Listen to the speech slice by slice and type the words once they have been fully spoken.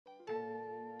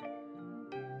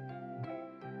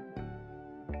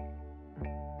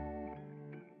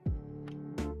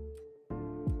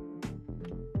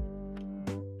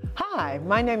Hi,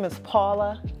 my name is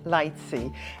Paula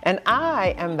Lightsey, and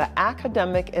I am the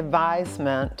Academic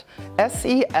Advisement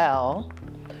SEL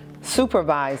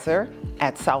Supervisor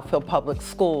at Southfield Public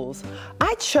Schools.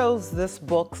 I chose this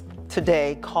book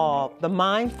today called The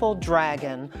Mindful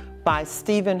Dragon by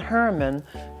Stephen Herman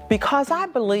because I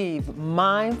believe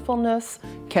mindfulness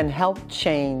can help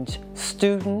change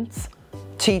students,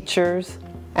 teachers,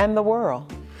 and the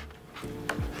world.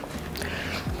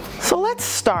 So let's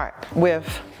start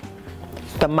with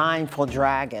the mindful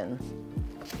dragon.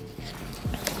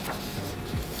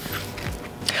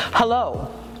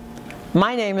 Hello,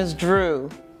 my name is Drew,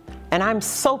 and I'm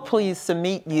so pleased to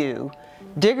meet you.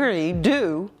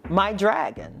 Diggity-doo, my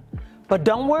dragon. But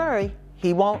don't worry,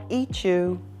 he won't eat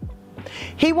you.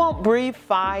 He won't breathe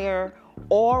fire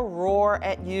or roar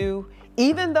at you,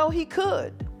 even though he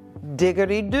could.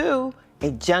 Diggity-doo,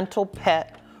 a gentle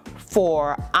pet,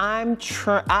 for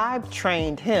I've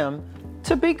trained him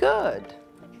to be good.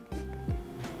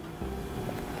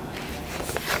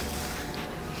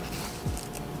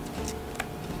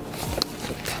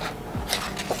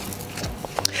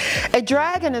 A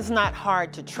dragon is not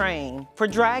hard to train, for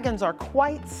dragons are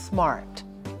quite smart.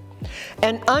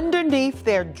 And underneath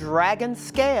their dragon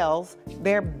scales,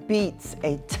 there beats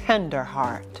a tender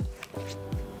heart.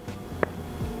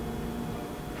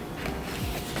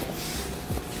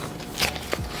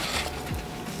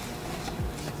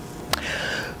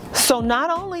 So not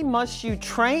only must you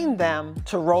train them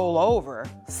to roll over,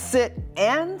 sit,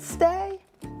 and stay,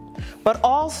 but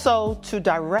also to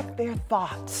direct their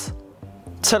thoughts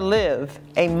to live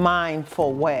a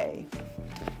mindful way.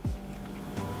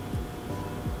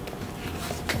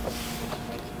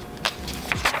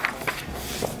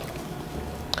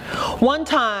 One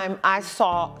time I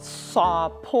saw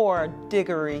poor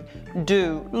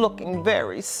Diggity-doo looking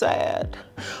very sad.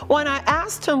 When I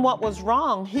asked him what was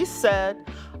wrong, he said,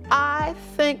 "I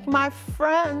think my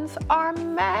friends are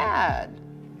mad."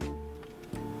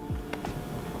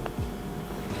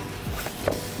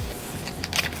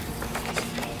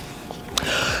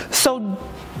 So,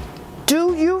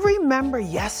 do you remember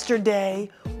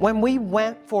yesterday when we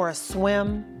went for a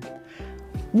swim?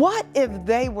 What if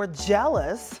they were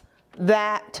jealous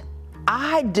that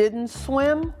I didn't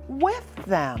swim with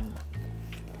them?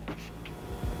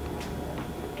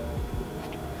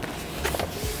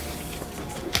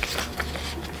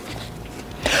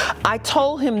 I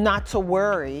told him not to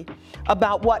worry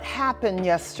about what happened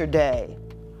yesterday.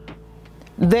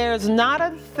 There's not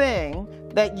a thing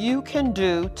that you can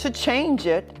do to change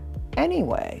it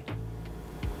anyway.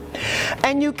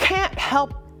 And you can't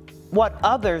help what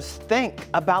others think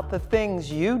about the things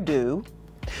you do.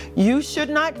 You should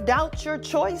not doubt your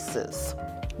choices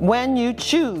when you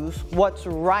choose what's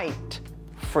right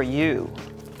for you.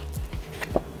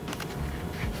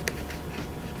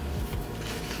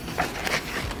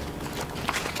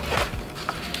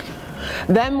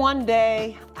 Then one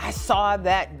day, I saw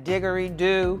that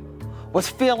Diggity-doo was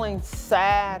feeling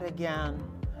sad again.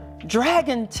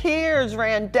 Dragon tears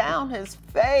ran down his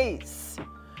face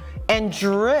and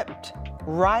dripped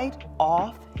right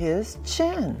off his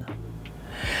chin.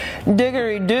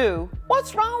 Diggity-doo,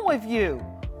 what's wrong with you?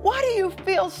 Why do you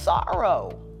feel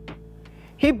sorrow?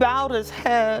 He bowed his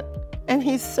head and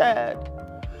he said,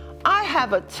 "I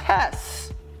have a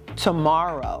test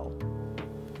tomorrow."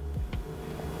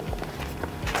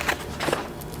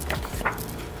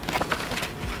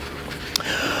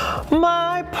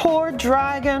 My poor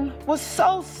dragon was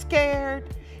so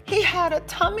scared, he had a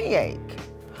tummy ache.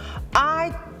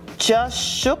 I just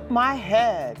shook my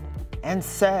head and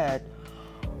said,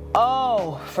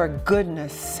 "Oh, for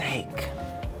goodness sake.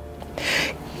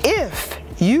 If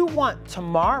you want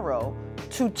tomorrow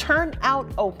to turn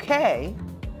out okay,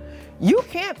 you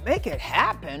can't make it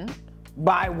happen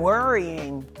by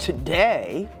worrying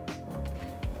today."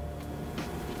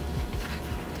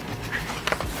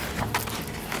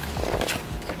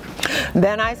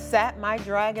 Then I sat my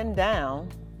dragon down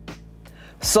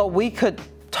so we could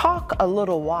talk a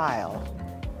little while.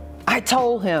 I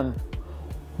told him,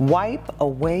 "Wipe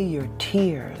away your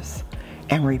tears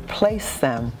and replace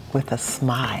them with a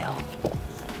smile."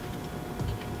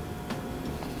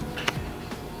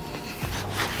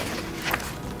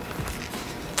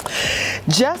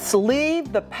 Just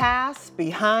leave the past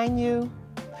behind you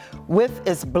with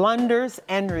its blunders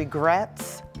and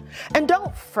regrets. And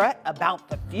don't fret about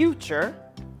the future,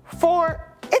 for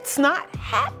it's not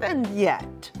happened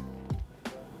yet.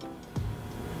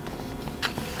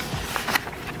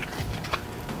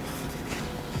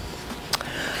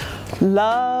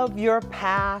 Love your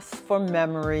past for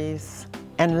memories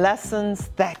and lessons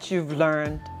that you've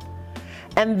learned,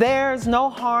 And there's no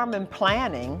harm in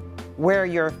planning where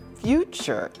your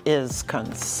future is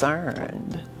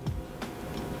concerned.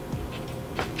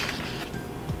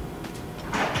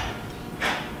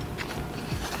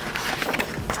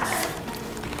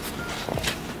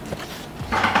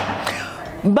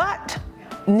 But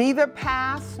neither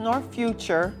past nor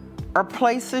future are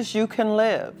places you can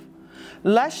live,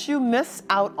 lest you miss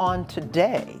out on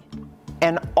today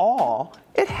and all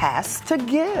it has to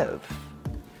give.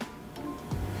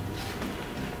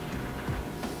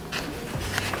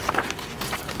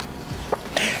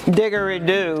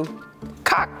 Diggery-doo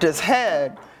cocked his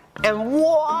head and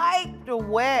wiped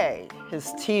away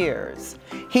his tears.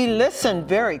 He listened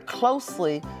very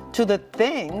closely to the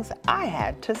things I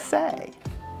had to say.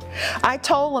 I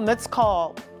told him it's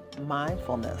called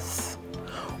mindfulness.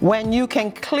 When you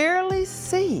can clearly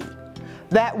see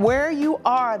that where you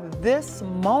are this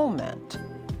moment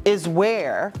is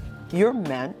where you're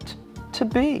meant to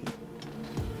be.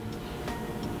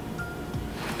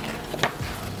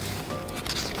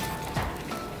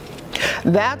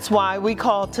 That's why we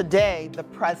call today the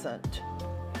present,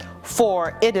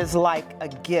 for it is like a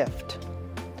gift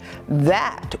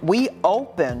that we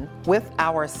open with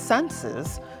our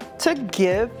senses to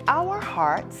give our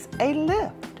hearts a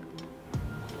lift.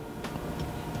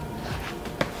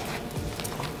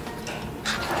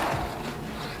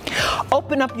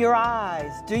 Open up your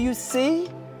eyes. Do you see?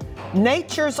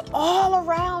 Nature's all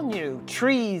around you.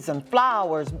 Trees and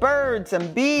flowers, birds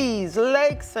and bees,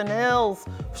 lakes and hills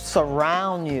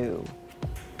surround you.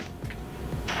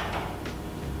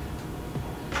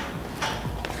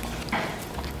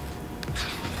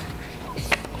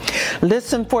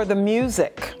 Listen for the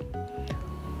music.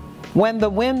 When the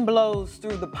wind blows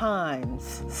through the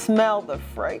pines, smell the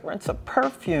fragrance of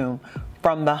perfume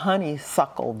from the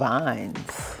honeysuckle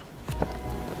vines.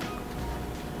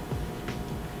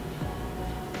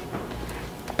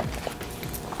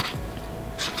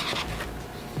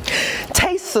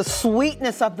 Taste the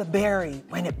sweetness of the berry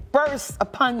when it bursts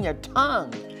upon your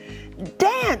tongue.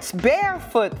 Dance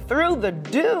barefoot through the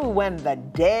dew when the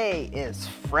day is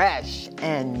fresh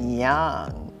and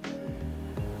young.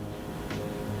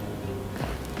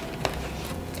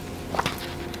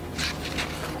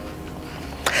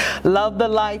 Love the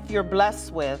life you're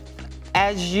blessed with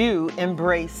as you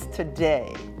embrace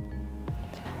today.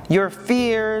 Your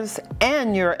fears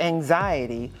and your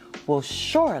anxiety will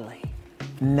surely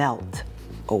melt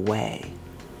away.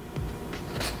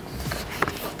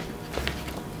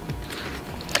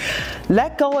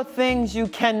 Let go of things you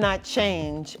cannot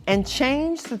change and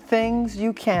change the things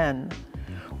you can.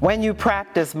 When you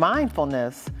practice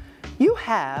mindfulness, you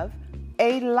have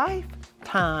a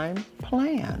lifetime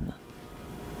plan.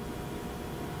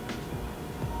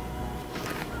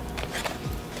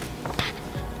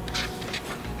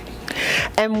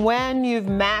 And when you've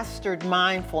mastered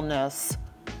mindfulness,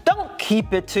 don't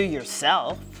keep it to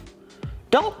yourself.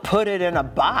 Don't put it in a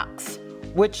box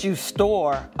which you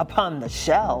store upon the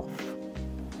shelf.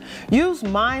 Use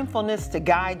mindfulness to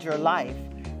guide your life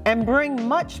and bring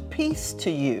much peace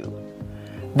to you.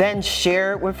 Then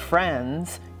share it with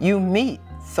friends you meet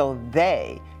so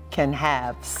they can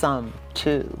have some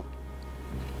too.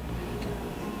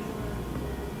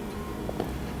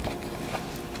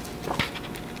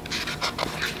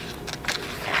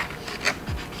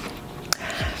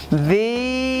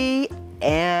 The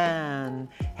end.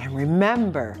 And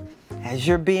remember, as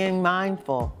you're being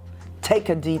mindful, take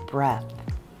a deep breath.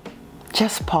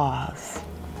 Just pause.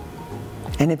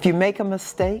 And if you make a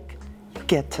mistake, you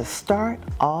get to start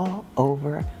all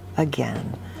over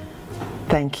again.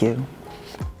 Thank you.